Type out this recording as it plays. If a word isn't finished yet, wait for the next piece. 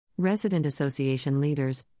Resident Association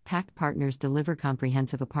leaders, PACT partners deliver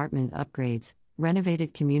comprehensive apartment upgrades,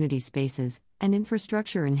 renovated community spaces, and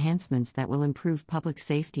infrastructure enhancements that will improve public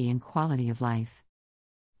safety and quality of life.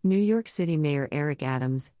 New York City Mayor Eric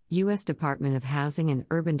Adams, U.S. Department of Housing and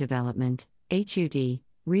Urban Development, HUD,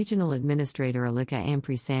 Regional Administrator Alika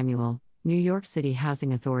Ampry-Samuel, New York City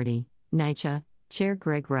Housing Authority, NYCHA, Chair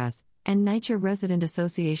Greg Russ, and NYCHA Resident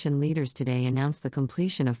Association leaders today announced the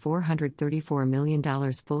completion of $434 million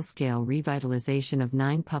full-scale revitalization of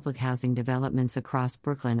 9 public housing developments across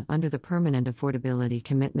Brooklyn under the Permanent Affordability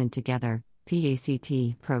Commitment Together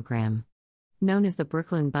 (PACT) program. Known as the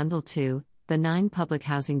Brooklyn Bundle 2, the 9 public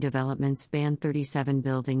housing developments span 37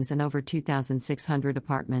 buildings and over 2,600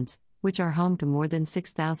 apartments, which are home to more than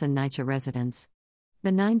 6,000 NYCHA residents.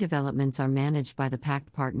 The 9 developments are managed by the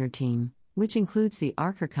PACT partner team, which includes the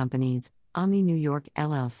Archer Companies, Omni New York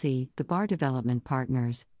LLC, the Bar Development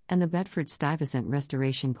Partners, and the Bedford-Stuyvesant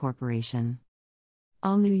Restoration Corporation.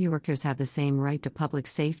 All New Yorkers have the same right to public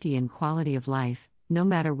safety and quality of life, no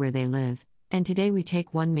matter where they live, and today we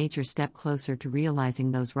take one major step closer to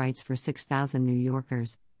realizing those rights for 6,000 New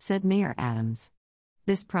Yorkers, said Mayor Adams.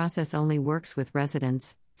 This process only works with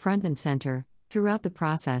residents, front and center, throughout the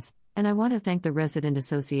process, and I want to thank the Resident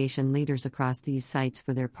Association leaders across these sites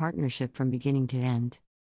for their partnership from beginning to end.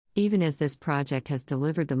 Even as this project has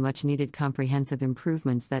delivered the much-needed comprehensive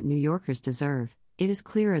improvements that New Yorkers deserve, it is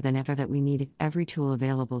clearer than ever that we need every tool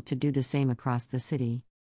available to do the same across the city.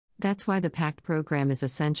 That's why the PACT program is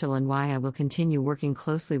essential and why I will continue working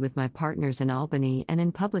closely with my partners in Albany and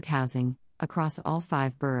in public housing, across all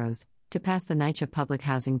 5 boroughs, to pass the NYCHA Public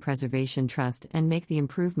Housing Preservation Trust and make the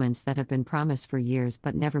improvements that have been promised for years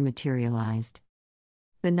but never materialized.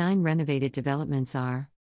 The 9 renovated developments are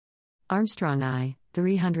Armstrong I,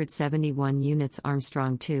 371 units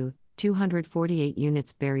Armstrong II, 248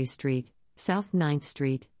 units Berry Street, South 9th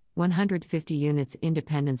Street, 150 units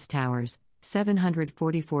Independence Towers,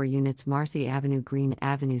 744 units Marcy Avenue Green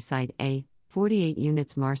Avenue Site A, 48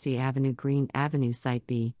 units Marcy Avenue Green Avenue Site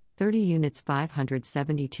B, 30 units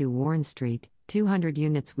 572 Warren Street, 200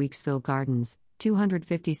 units Weeksville Gardens,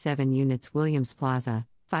 257 units Williams Plaza,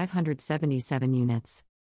 577 units.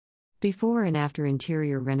 Before and after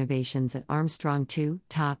interior renovations at Armstrong II,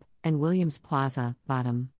 top, and Williams Plaza,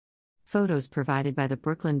 bottom. Photos provided by the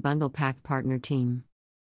Brooklyn Bundle PACT partner team.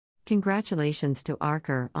 Congratulations to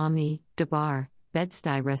Archer, Omni, DeBar,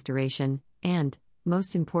 Bed-Stuy Restoration, and,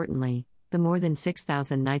 most importantly, the more than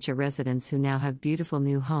 6,000 NYCHA residents who now have beautiful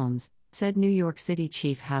new homes, said New York City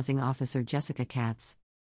Chief Housing Officer Jessica Katz.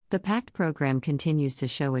 The PACT program continues to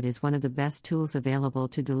show it is one of the best tools available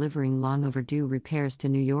to delivering long overdue repairs to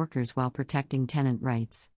New Yorkers while protecting tenant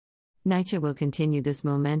rights. NYCHA will continue this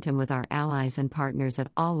momentum with our allies and partners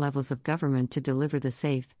at all levels of government to deliver the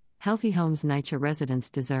safe, healthy homes NYCHA residents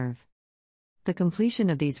deserve. The completion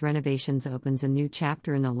of these renovations opens a new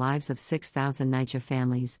chapter in the lives of 6,000 NYCHA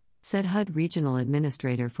families, said HUD Regional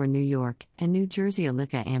Administrator for New York and New Jersey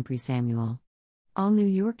Alika Ampry-Samuel. All New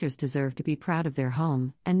Yorkers deserve to be proud of their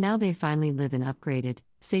home, and now they finally live in upgraded,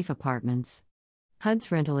 safe apartments.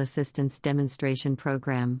 HUD's Rental Assistance Demonstration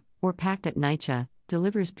Program, or PACT at NYCHA,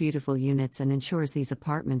 delivers beautiful units and ensures these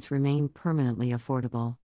apartments remain permanently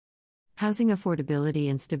affordable. Housing affordability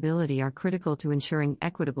and stability are critical to ensuring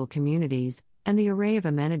equitable communities, and the array of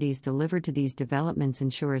amenities delivered to these developments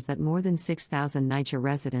ensures that more than 6,000 NYCHA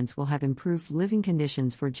residents will have improved living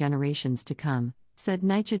conditions for generations to come, said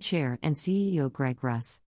NYCHA Chair and CEO Greg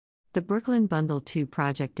Russ. The Brooklyn Bundle 2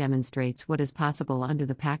 project demonstrates what is possible under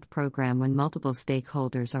the PACT program when multiple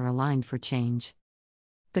stakeholders are aligned for change.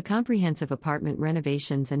 The comprehensive apartment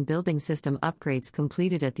renovations and building system upgrades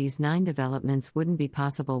completed at these 9 developments wouldn't be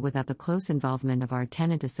possible without the close involvement of our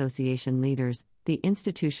tenant association leaders, the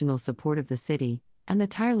institutional support of the city, and the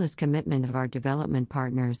tireless commitment of our development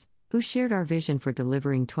partners, who shared our vision for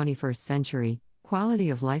delivering 21st century, quality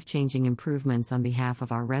of life-changing improvements on behalf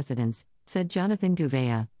of our residents, said Jonathan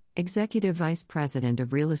Gouveia, Executive Vice President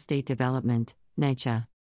of Real Estate Development, NYCHA.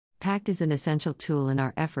 PACT is an essential tool in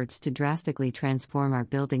our efforts to drastically transform our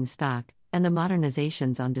building stock, and the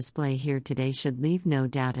modernizations on display here today should leave no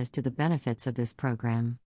doubt as to the benefits of this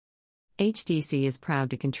program. HDC is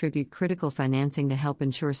proud to contribute critical financing to help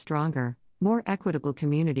ensure stronger, more equitable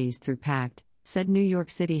communities through PACT, said New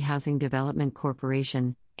York City Housing Development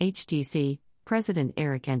Corporation, HDC, President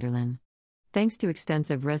Eric Enderlin. Thanks to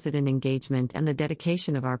extensive resident engagement and the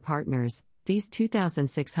dedication of our partners, these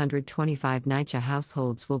 2,625 NYCHA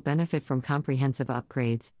households will benefit from comprehensive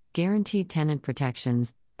upgrades, guaranteed tenant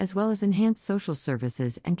protections, as well as enhanced social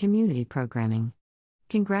services and community programming.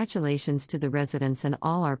 Congratulations to the residents and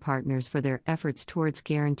all our partners for their efforts towards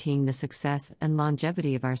guaranteeing the success and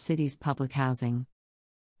longevity of our city's public housing.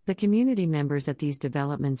 The community members at these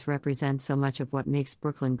developments represent so much of what makes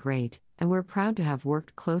Brooklyn great, and we're proud to have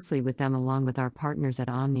worked closely with them along with our partners at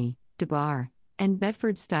Omni, DeBar, and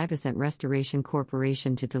Bedford-Stuyvesant Restoration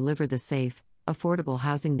Corporation to deliver the safe, affordable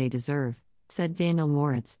housing they deserve, said Daniel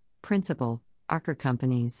Moritz, principal, Archer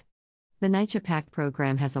Companies. The NYCHA PACT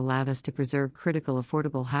program has allowed us to preserve critical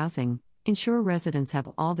affordable housing, ensure residents have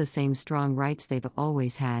all the same strong rights they've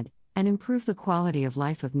always had, and improve the quality of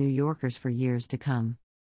life of New Yorkers for years to come.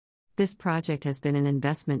 This project has been an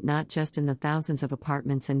investment not just in the thousands of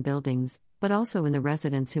apartments and buildings, but also in the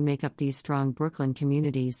residents who make up these strong Brooklyn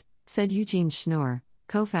communities, said Eugene Schnorr,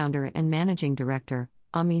 co-founder and managing director,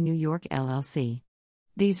 Omni New York LLC.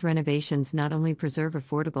 These renovations not only preserve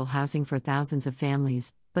affordable housing for thousands of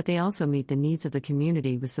families, but they also meet the needs of the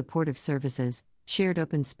community with supportive services, shared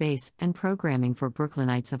open space, and programming for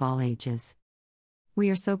Brooklynites of all ages. We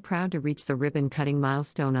are so proud to reach the ribbon-cutting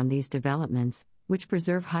milestone on these developments, which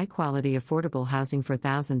preserve high-quality affordable housing for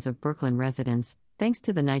thousands of Brooklyn residents, thanks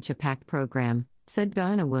to the NYCHA PACT program, said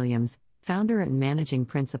Diana Williams, founder and managing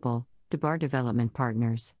principal, DeBar Development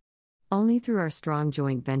Partners. Only through our strong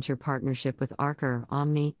joint venture partnership with Archer,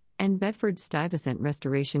 Omni, and Bedford-Stuyvesant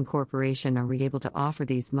Restoration Corporation are we able to offer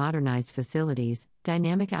these modernized facilities,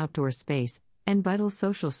 dynamic outdoor space, and vital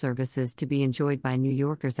social services to be enjoyed by New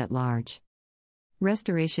Yorkers at large.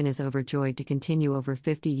 Restoration is overjoyed to continue over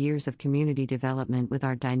 50 years of community development with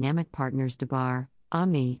our dynamic partners DeBar,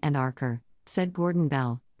 Omni, and Archer, said Gordon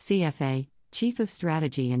Bell, CFA, Chief of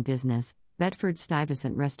Strategy and Business,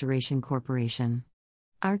 Bedford-Stuyvesant Restoration Corporation.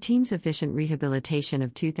 Our team's efficient rehabilitation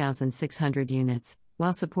of 2,600 units,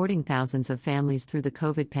 while supporting thousands of families through the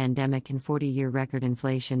COVID pandemic and 40-year record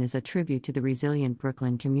inflation, is a tribute to the resilient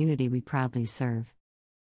Brooklyn community we proudly serve.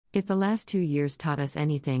 If the last 2 years taught us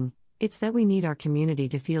anything, it's that we need our community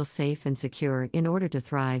to feel safe and secure in order to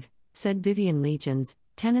thrive, said Vivian Legions,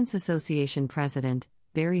 Tenants Association President,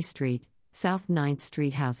 Berry Street, South 9th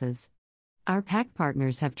Street Houses. Our PACT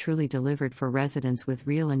partners have truly delivered for residents with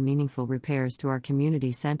real and meaningful repairs to our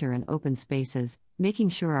community center and open spaces, making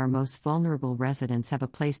sure our most vulnerable residents have a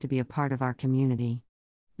place to be a part of our community.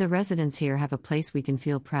 The residents here have a place we can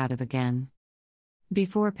feel proud of again.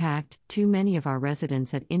 Before PACT, too many of our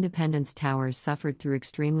residents at Independence Towers suffered through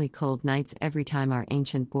extremely cold nights every time our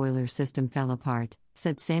ancient boiler system fell apart,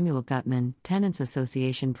 said Samuel Gutman, Tenants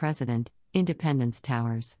Association President, Independence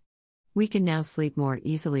Towers. We can now sleep more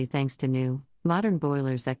easily thanks to new, modern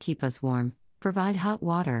boilers that keep us warm, provide hot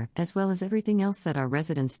water, as well as everything else that our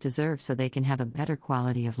residents deserve so they can have a better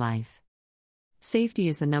quality of life. Safety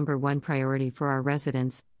is the #1 priority for our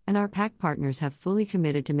residents, and our PACT partners have fully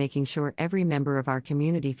committed to making sure every member of our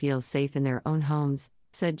community feels safe in their own homes,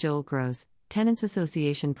 said Joel Gross, Tenants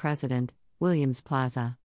Association President, Williams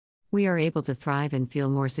Plaza. We are able to thrive and feel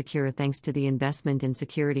more secure thanks to the investment in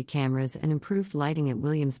security cameras and improved lighting at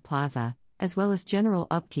Williams Plaza, as well as general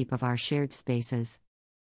upkeep of our shared spaces.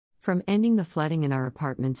 From ending the flooding in our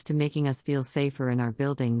apartments to making us feel safer in our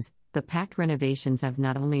buildings, the PACT renovations have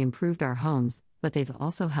not only improved our homes, but they've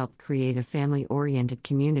also helped create a family-oriented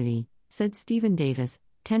community, said Stephen Davis,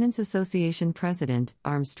 Tenants Association President,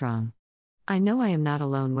 Armstrong. I know I am not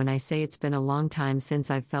alone when I say it's been a long time since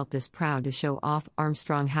I've felt this proud to show off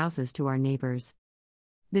Armstrong houses to our neighbors.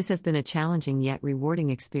 This has been a challenging yet rewarding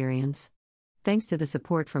experience. Thanks to the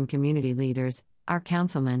support from community leaders, our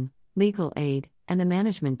councilmen, legal aid, and the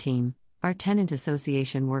management team, our tenant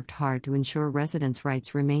association worked hard to ensure residents'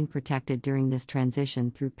 rights remain protected during this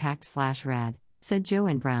transition through PACT/RAD, said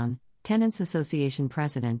Joanne Brown, Tenants Association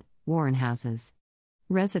President, Warren Houses.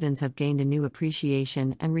 Residents have gained a new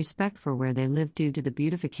appreciation and respect for where they live due to the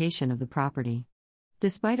beautification of the property.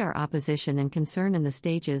 Despite our opposition and concern in the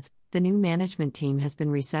stages, the new management team has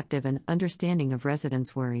been receptive and understanding of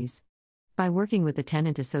residents' worries. By working with the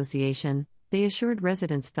tenant association, they assured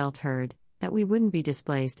residents felt heard, that we wouldn't be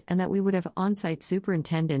displaced, and that we would have on-site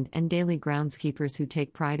superintendent and daily groundskeepers who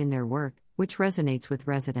take pride in their work, which resonates with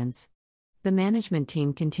residents. The management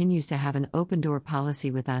team continues to have an open-door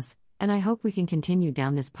policy with us, and I hope we can continue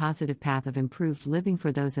down this positive path of improved living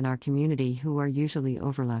for those in our community who are usually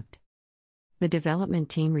overlooked. The development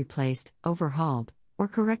team replaced, overhauled, or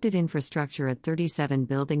corrected infrastructure at 37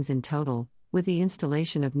 buildings in total, with the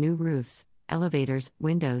installation of new roofs, elevators,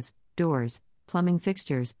 windows, doors, plumbing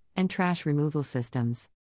fixtures, and trash removal systems.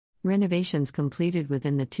 Renovations completed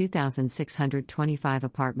within the 2,625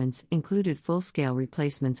 apartments included full-scale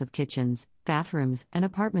replacements of kitchens, bathrooms, and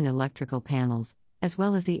apartment electrical panels, as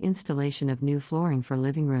well as the installation of new flooring for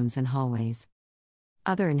living rooms and hallways.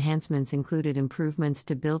 Other enhancements included improvements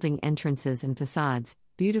to building entrances and facades,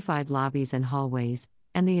 beautified lobbies and hallways,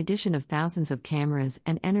 and the addition of thousands of cameras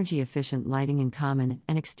and energy-efficient lighting in common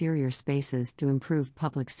and exterior spaces to improve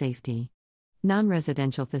public safety.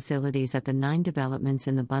 Non-residential facilities at the 9 developments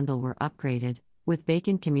in the bundle were upgraded, with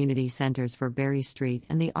vacant community centers for Berry Street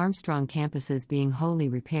and the Armstrong campuses being wholly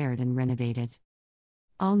repaired and renovated.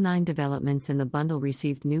 All 9 developments in the bundle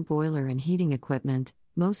received new boiler and heating equipment,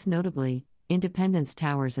 most notably, Independence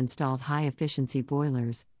Towers installed high-efficiency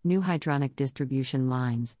boilers, new hydronic distribution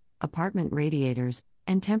lines, apartment radiators,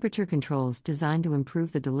 and temperature controls designed to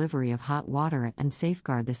improve the delivery of hot water and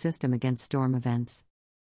safeguard the system against storm events.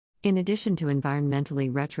 In addition to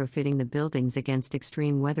environmentally retrofitting the buildings against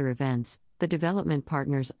extreme weather events, the development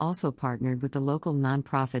partners also partnered with the local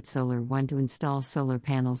nonprofit Solar One to install solar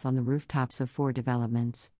panels on the rooftops of 4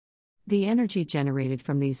 developments. The energy generated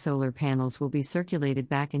from these solar panels will be circulated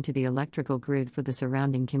back into the electrical grid for the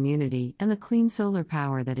surrounding community, and the clean solar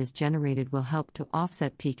power that is generated will help to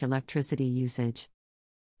offset peak electricity usage.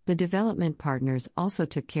 The development partners also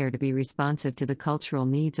took care to be responsive to the cultural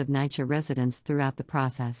needs of NYCHA residents throughout the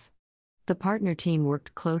process. The partner team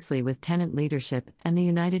worked closely with tenant leadership and the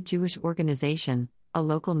United Jewish Organization, a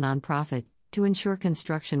local nonprofit, to ensure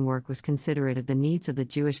construction work was considerate of the needs of the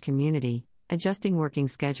Jewish community, adjusting working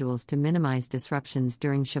schedules to minimize disruptions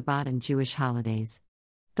during Shabbat and Jewish holidays.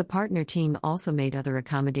 The partner team also made other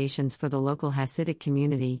accommodations for the local Hasidic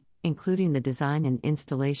community, including the design and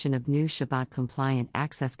installation of new Shabbat-compliant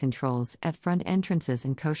access controls at front entrances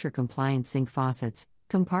and kosher-compliant sink faucets,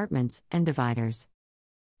 compartments, and dividers.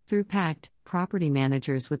 Through PACT, property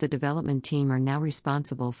managers with the development team are now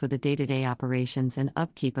responsible for the day-to-day operations and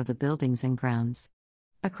upkeep of the buildings and grounds.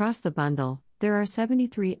 Across the bundle, there are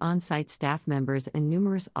 73 on-site staff members and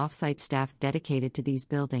numerous off-site staff dedicated to these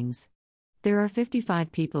buildings. There are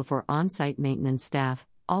 55 people for on-site maintenance staff,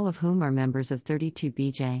 all of whom are members of 32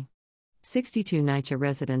 BJ. 62 NYCHA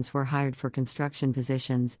residents were hired for construction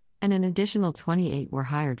positions, and an additional 28 were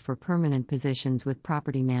hired for permanent positions with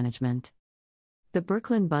property management. The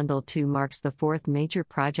Brooklyn Bundle 2 marks the 4th major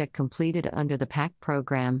project completed under the PACT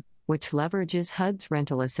program, which leverages HUD's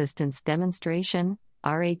Rental Assistance Demonstration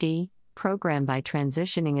 (RAD) program by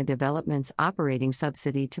transitioning a development's operating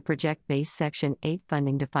subsidy to project-based Section 8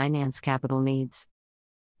 funding to finance capital needs.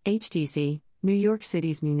 HDC, New York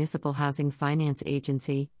City's Municipal Housing Finance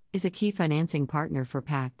Agency, is a key financing partner for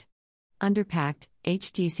PACT. Under PACT,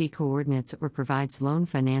 HDC coordinates or provides loan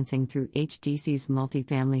financing through HDC's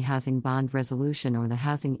Multifamily Housing Bond Resolution or the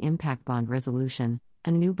Housing Impact Bond Resolution,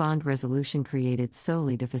 a new bond resolution created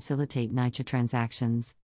solely to facilitate NYCHA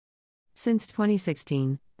transactions. Since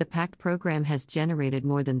 2016, the PACT program has generated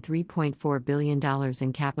more than $3.4 billion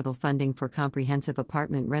in capital funding for comprehensive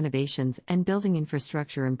apartment renovations and building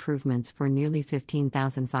infrastructure improvements for nearly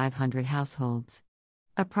 15,500 households.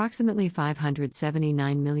 Approximately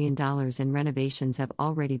 $579 million in renovations have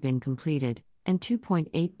already been completed, and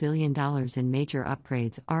 $2.8 billion in major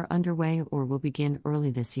upgrades are underway or will begin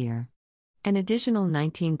early this year. An additional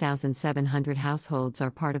 19,700 households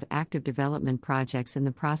are part of active development projects in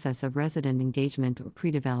the process of resident engagement or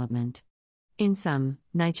pre-development. In sum,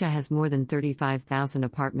 NYCHA has more than 35,000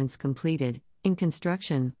 apartments completed, in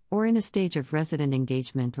construction, or in a stage of resident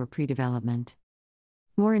engagement or pre-development.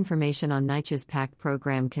 More information on NYCHA's PACT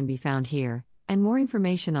program can be found here, and more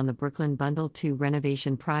information on the Brooklyn Bundle 2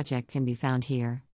 renovation project can be found here.